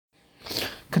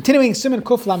Continuing Siman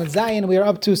Kuf Lamed Zayin, we are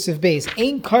up to Seif Beis.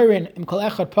 Ein Kairin im Kol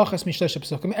Echad Pachas Mishlesh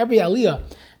Psukim. Every aliyah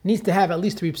needs to have at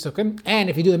least 3 psukim, and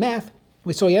if you do the math,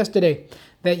 we saw yesterday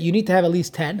that you need to have at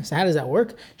least 10. So how does that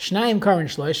work? Shnayim Kairin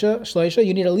Shloisha.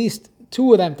 You need at least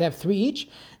 2 of them to have 3 each.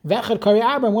 V'echad Kari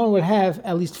Arba, and one would have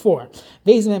at least 4.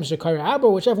 Veizim Hem Kari Arba,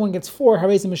 whichever one gets 4,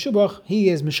 Harezim Meshubach, he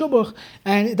is Meshubach,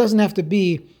 and it doesn't have to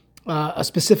be a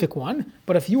specific one.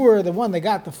 But if you were the one that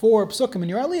got the 4 psukim in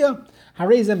your aliyah,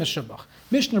 Harezim Meshubach.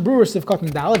 Mishnah Brewer Sivkot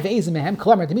Nidal Veizim Hem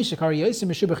Kalamar Demisha Kari Yoser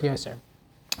Meshubach Yoser.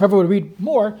 Whoever would read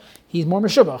more, he's more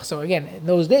Meshubach. So again, in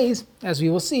those days, as we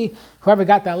will see, whoever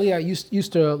got the aliyah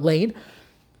used to lane.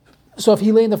 So if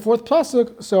he laned the 4th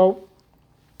Passuk, so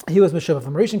he was Meshubach.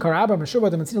 From Rishon Karabah,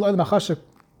 Meshubach, the Metzil Oidem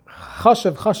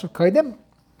Chashav Kaidim.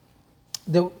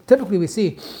 Typically we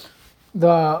see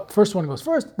the first one goes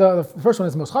first. The first one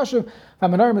is the most Chashav.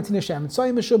 V'amanar Metzina Shem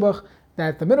Tzayim Meshubach.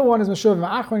 That the middle one is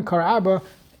Meshubach. V'achron Karabah.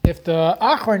 If the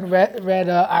Achron read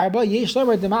Arba, Yesh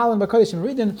Lomer Demalan B'Kodesh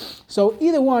Meridin. So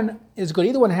either one is good.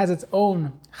 Either one has its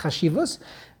own chashivus.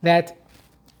 That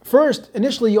first,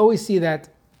 initially, you always see that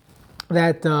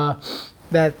the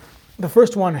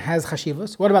first one has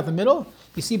chashivus. What about the middle?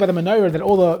 You see by the menorah that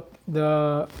all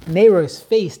the neighbors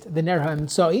faced the Ner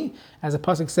HaMitzai, as the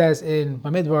Passuk says in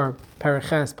Bamidbar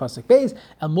Paraches Passuk Beis,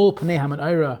 El Mul Pnei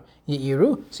HaMenorah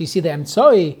Yi'iru. So you see the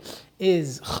Mitzai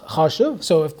is chashuv.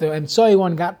 So if the Mitzai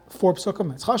one got 4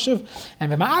 psukim, it's chashuv.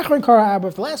 And the Ma'achron Kara Abba,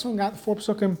 if the last one got 4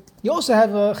 psukim, you also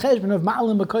have a cheshbon of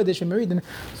Ma'alim B'Kodesh and Meridin.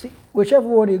 Whichever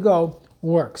one you go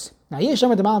works. Now,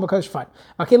 Yesham the Ma'alim B'Kodesh fine.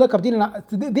 Okay, look up.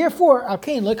 Therefore,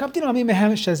 Alkain look up.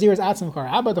 Mehem Shazir is Atzim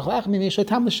Kara Abba. The Chalach Mimei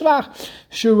Shaitam L'Shvach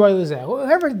Shuroi L'Zeh.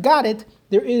 Whoever got it,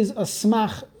 there is a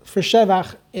smach for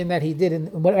Shevach in that he did in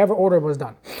whatever order was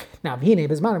done. Now, they would read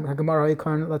their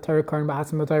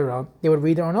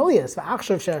own aliyahs.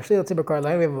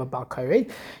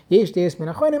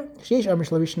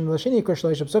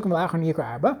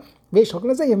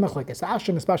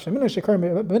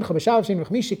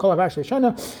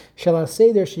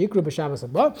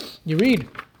 You read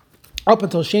up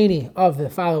until Sheni of the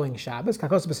following Shabbos,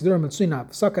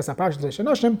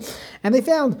 and they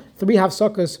found 3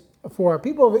 hafsakas for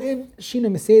people in Shina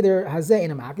Meseder Hazeh in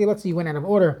Amaki. Let's say you went out of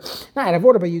order. Not out of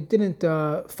order, but you didn't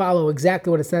follow exactly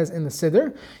what it says in the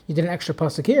Siddur. You did an extra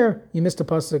pasuk here. You missed a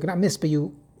pasuk. Not missed, but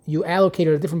you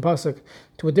allocated a different pasuk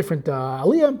to a different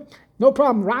aliyah. No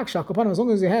problem. Rakshak upon him, as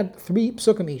long as you had 3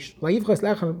 psukim each. And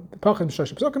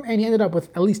you ended up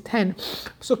with at least 10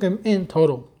 psukim in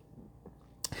total.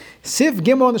 Siv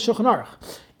Gimel on the Shulchan Aruch.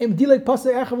 You skip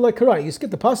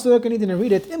the pasuk and you didn't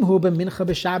read it.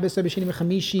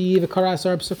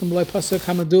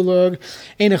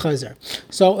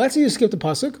 So let's say you skip the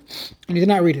pasuk and you did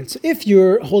not read it. So if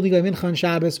you're holding a mincha on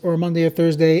Shabbos or Monday or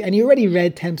Thursday and you already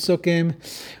read 10 psukim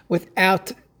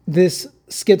without this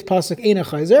skipped pasuk,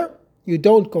 you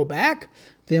don't go back.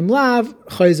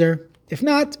 If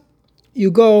not, you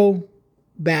go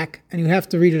back and you have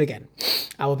to read it again.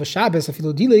 Even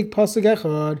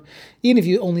if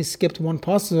you only skipped 1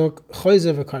 pasuk,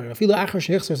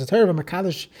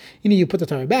 you put the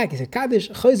Torah back. He said Kaddish,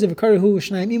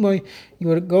 you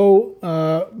would go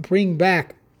bring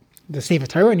back the seif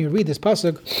Torah and you read this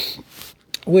pasuk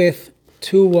with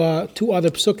 2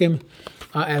 other psukim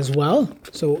as well.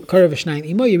 So Karev Shnayim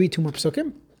Imo, you read 2 more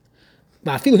psukim.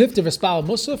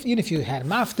 Even if you had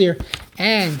maftir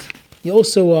and you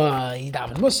also you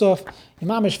daven musaf, your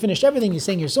mamish finished everything, you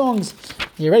sang your songs,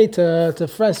 you're ready to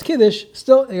fresh kiddush,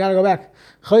 still you gotta go back.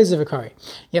 You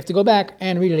have to go back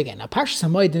and read it again. Now Parshas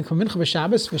Hamoedim from Mincha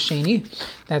B'Shabbos V'Sheni,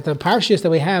 that the parshas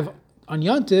that we have on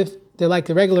Yontif, they're like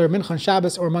the regular Mincha on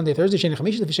Shabbos or Monday, Thursday, Sheni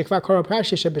Chamish, the V'Shekvar Koro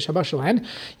Parshas B'Shabbat Shalhan.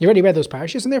 You already read those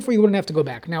parshas, and therefore you wouldn't have to go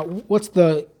back. Now, what's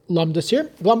the lumdus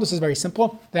here? The lumdus is very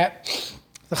simple, that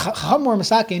the Chacham or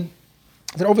Masakin,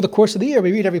 that over the course of the year,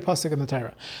 we read every pasuk in the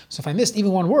Torah. So if I missed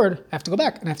even 1 word, I have to go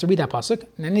back and I have to read that pasuk.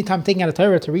 And anytime I'm taking out a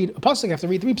Torah to read a pasuk, I have to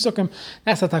read 3 pasukim.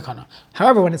 That's the takana.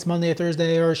 However, when it's Monday or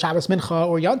Thursday or Shabbos Mincha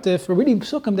or Yontif, we're reading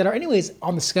pasukim that are anyways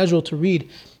on the schedule to read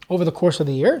over the course of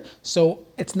the year. So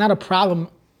it's not a problem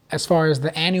as far as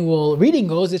the annual reading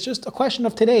goes. It's just a question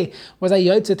of today. Was I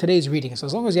yotze today's reading? So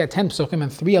as long as you had 10 pasukim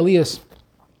and 3 aliyahs,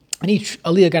 and each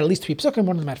aliyah got at least 3 pasukim,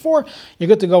 one of them had 4, you're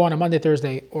good to go on a Monday,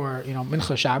 Thursday, or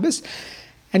Mincha Shabbos.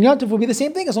 And Yontif will be the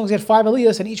same thing as long as you had 5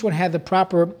 aliyahs and each one had the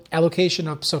proper allocation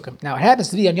of psukim. Now it happens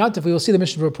to be on Yontif, we will see the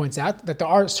Mishnah Berurah points out that there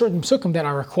are certain psukim that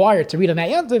are required to read on that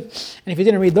Yontif, and if you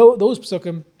didn't read those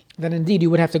psukim, then indeed you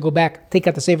would have to go back, take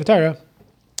out the seif Torah,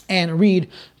 and read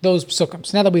those psukim.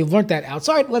 So now that we've learned that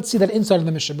outside, let's see that inside of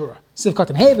the Mishnah Berurah. Siv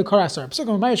katan hey v'kara asar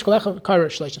psukim v'mayish kol echad kara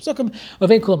shleish psukim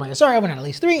v'vein kulam mayasar. I went at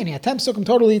least 3 and he had 10 psukim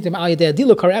totally. If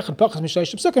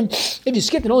you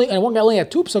skipped and one guy only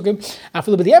had 2 psukim,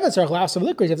 after the b'diavad tzarich la'asav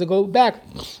likros, you have to go back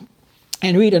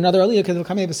and read another aliyah because it'll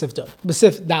come in b'sif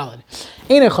dalad.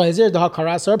 Ein echayzer the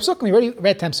hakara asar psukim. We already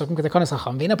read 10 psukim because the konas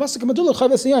hacham. Ve'ina pasuk madula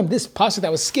chayvas yom. This pasuk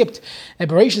that was skipped at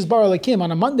Bereshis bar alakim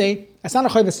on a Monday. That's not a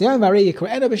chayvas yom. They're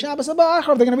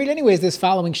going to read anyways this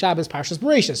following Shabbos Parshas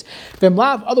Bereshis.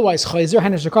 V'mlav otherwise chayzer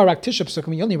hanish zakar rak tisha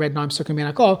psukim. You only read 9 psukim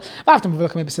ben hakol. After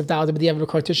mavulachim b'sif dalad b'diavad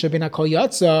v'kar tisha ben hakol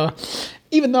yatsa.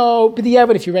 Even though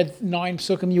b'diavad if you read 9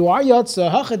 psukim you are yatsa.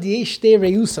 Hachad yesh te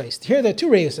reusais. Here there are 2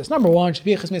 reusais. Number 1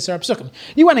 shbiachas meisar psukim.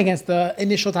 You went against the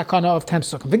initial takana of 10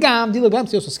 psukim. V'gam dilugam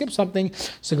you also skip something.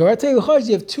 So you have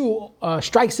 2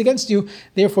 strikes against you.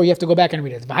 Therefore you have to go back and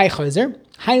read it. V'hai chayzer.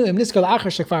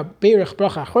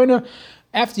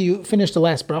 After you finish the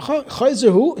last bracha,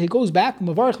 he goes back.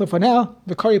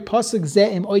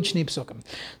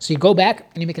 So you go back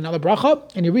and you make another bracha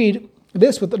and you read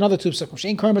this with another 2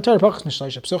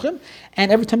 psukim.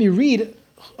 And every time you read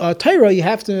Torah, you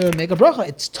have to make a bracha.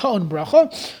 It's ta'on bracha,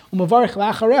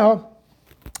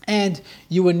 and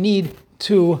you would need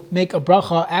to make a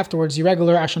bracha afterwards, the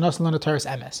regular Ashanas Lana Taras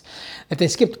MS. If they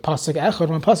skipped Passuk Echad,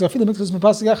 when Passuk Afilu Miktus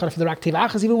Passuk Echad, if the Raktiv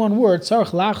Achas, even one word, Tzarech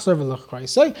Lachzer V'Luchkrai.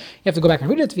 So you have to go back and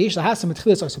read it. V'yish Lahasam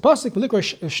Etchilas Asu Passuk,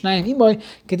 V'Likrosh Shnayim Imoy,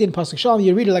 Kedin Passuk Shalom.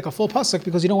 You read it like a full Passuk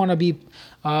because you don't want to be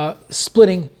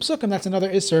splitting Psukim. That's another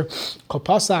Isser. Kol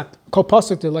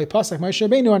Passuk to Lay Passuk, Moshe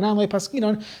Rabbeinu, or Nam Lay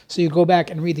Paskinon. So you go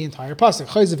back and read the entire Passuk.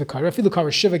 Chayzer V'Kara, Afilu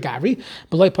Kara Shiva Gavri,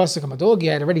 B'Lay Passuk Amadog.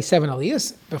 You had already 7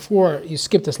 aliyahs before you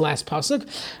skipped this last Passuk.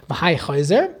 V'hai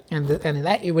chayzer, and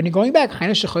that when you're going back, again,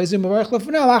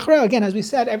 as we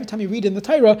said, every time you read in the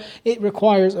Torah, it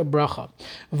requires a bracha.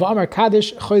 V'amar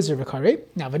kaddish chayzer v'karei.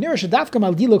 Now, v'nira shadavka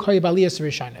mal diluk hayi b'aliyas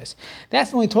rishanos.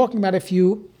 That's only talking about if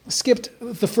you skipped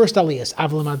the first aliyas.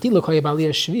 Avlam al diluk hayi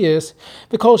b'aliyas shviyas,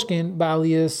 v'kolshkin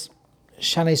b'aliyas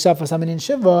shanei safas amin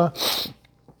shiva.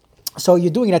 So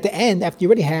you're doing it at the end after you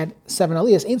already had 7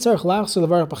 aliyas. Ein tzarich lachzer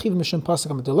levar b'chiv mishum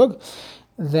pasuk amadulug.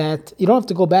 That you don't have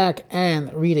to go back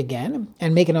and read again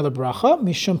and make another bracha.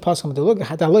 Mishum pasuk amadulug.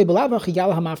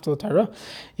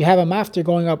 You have a mafter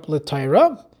going up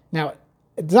l'Torah. Now,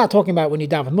 it's not talking about when you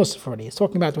daven musaf already. It's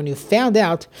talking about when you found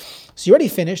out. So you already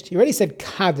finished. You already said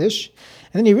kaddish,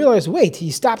 and then you realize, wait,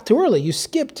 you stopped too early. You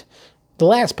skipped the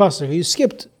last pasuk. You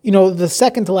skipped, the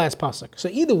second to last pasuk. So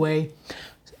either way,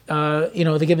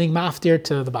 they're giving maftir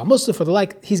to the Baal Musaf or the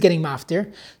like, he's getting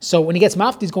maftir. So when he gets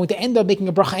maftir, he's going to end up making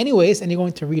a bracha anyways, and you're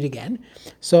going to read again.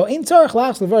 So in tzarech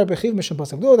lachs levar bechiv mishum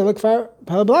pasuk do the likfar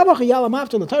balabacha yala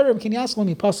maftir l'Torah kin yaslam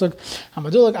mi pasuk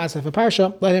hamadulag asaf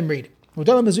parsha. Let him read.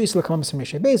 Udalam bezuis l'kamam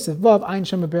s'mishay beis vav ein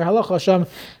shem ber halacha sham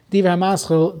diver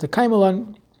hamaschil the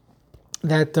kaimelan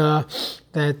that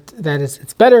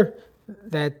it's better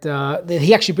that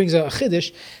he actually brings a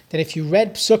chiddush that if you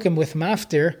read psukim with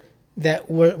maftir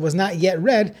that was not yet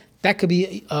read, that could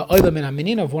be oilam and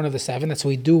aminin of one of the 7. That's what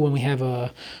we do when we have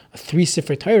a 3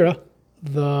 Sifrei Torah.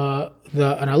 An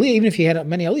aliyah, even if you had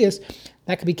many aliyahs,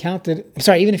 that could be counted.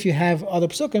 Sorry, even if you have other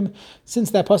psukim,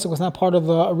 since that pasuk was not part of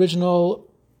the original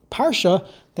parsha,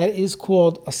 that is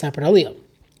called a separate aliyah.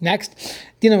 Next,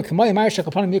 we had at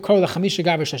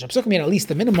least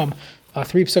the minimum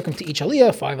 3 psukim to each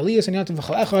aliyah, 5 aliyahs, and yantiv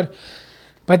v'chol echad.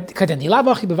 But you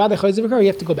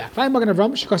have to go back. Let's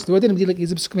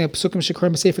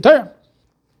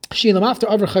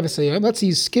say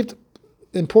you skipped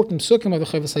the important psukim of the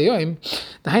Chavas Hayoim,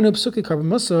 the Hainu Psukim Karban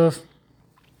Musaf,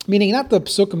 meaning not the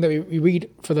psukim that we read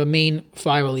for the main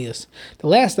 5 aliyahs. The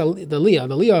last, the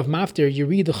aliyah of Maftir, you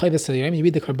read the Chavas Hayoim, you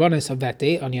read the Karbanis of that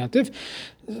day on Yantiv,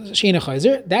 Sheina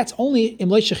Chayzer. That's only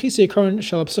Imlay Shechisa Yikaran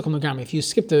Shalab Psukim Lagami. If you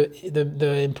skip the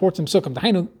important psukim, the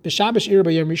Hainu B'Shabbos Ir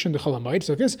B'Yom Rishon D'Chol HaMoed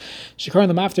Sukkos Shikaran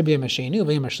the Maftir B'Yom HaSheni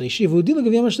V'Yom HaShlishi V'Udilag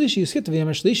V'Yom HaShlishi. You skipped the V'Yom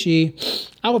HaShlishi.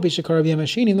 Aval B'Shikar V'Yom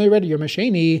HaSheni. And they read Yom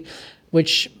HaSheni,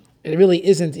 which it really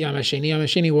isn't Yom HaSheni. Yom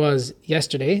HaSheni was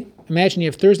yesterday. Imagine you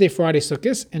have Thursday, Friday,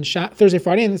 Sukkos, and Thursday,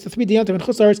 Friday, and it's the 3 Diyantiv and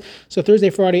Chutzars. So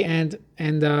Thursday, Friday, and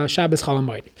Shabbos Chol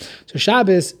HaMoed. So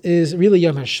Shabbos is really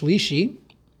Yom HaShlishi.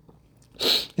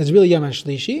 It's really Yom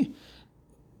HaShlishi,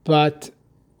 but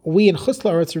we in Chutz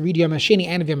La'aretz read Yom HaSheni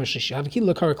and Yom HaShlishi.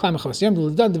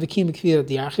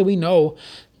 We know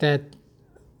that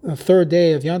the 3rd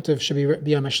day of Yom Tov should be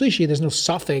Yom HaShlishi. There's no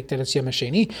suffix that it's Yom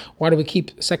HaSheni. Why do we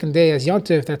keep 2nd day as Yom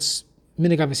Tov? That's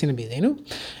Minig Avesina B'Ydeinu.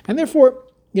 And therefore,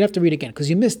 you have to read again, because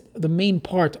you missed the main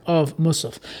part of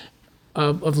Musaf.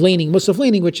 of laning, musaf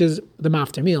laning, which is the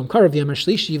mafter meal. Karav yom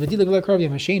hashlishi, v'dilag karav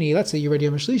yom hasheni. Let's say you're ready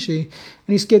yom hashlishi, and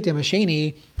you skipped yom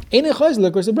hasheni. Ein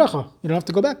echayzlik or bracha. You don't have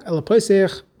to go back. Ela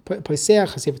poisech,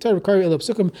 hasef Torah, karav ela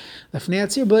psukim, lefnei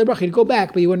atzir b'lei bracha. You go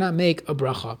back, but you would not make a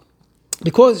bracha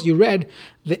because you read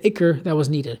the ikr that was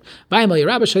needed.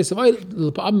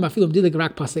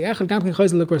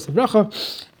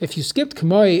 If you skipped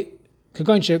kamoi. You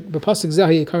skip those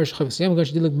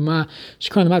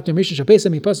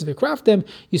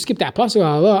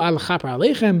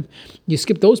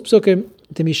psukim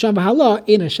to misham v'hala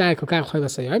in a shay kokach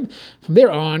chayvasayim. From there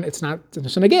on, it's not to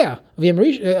today's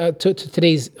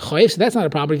chayv, so that's not a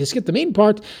problem. If you skip the main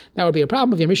part, that would be a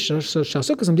problem. If Yamish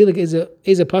Shasukas, I'm dealing is a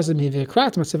pasuk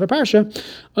mivikraft masif parsha.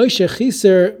 Oishe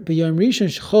chiser b'yom rishon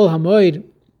shchol hamoid.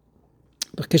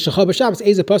 Kishachol b'Shabbos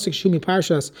eze pasuk shumi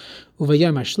parshas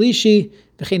uvayom hashlishi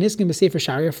v'chein hiskim b'sefer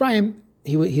Shari Ephraim.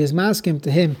 He is masking to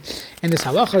him, and this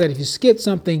halacha that if you skip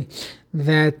something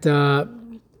that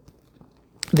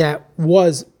that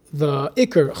was the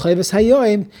ikr chayvus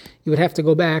hayoim, you would have to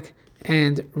go back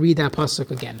and read that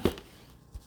pasuk again.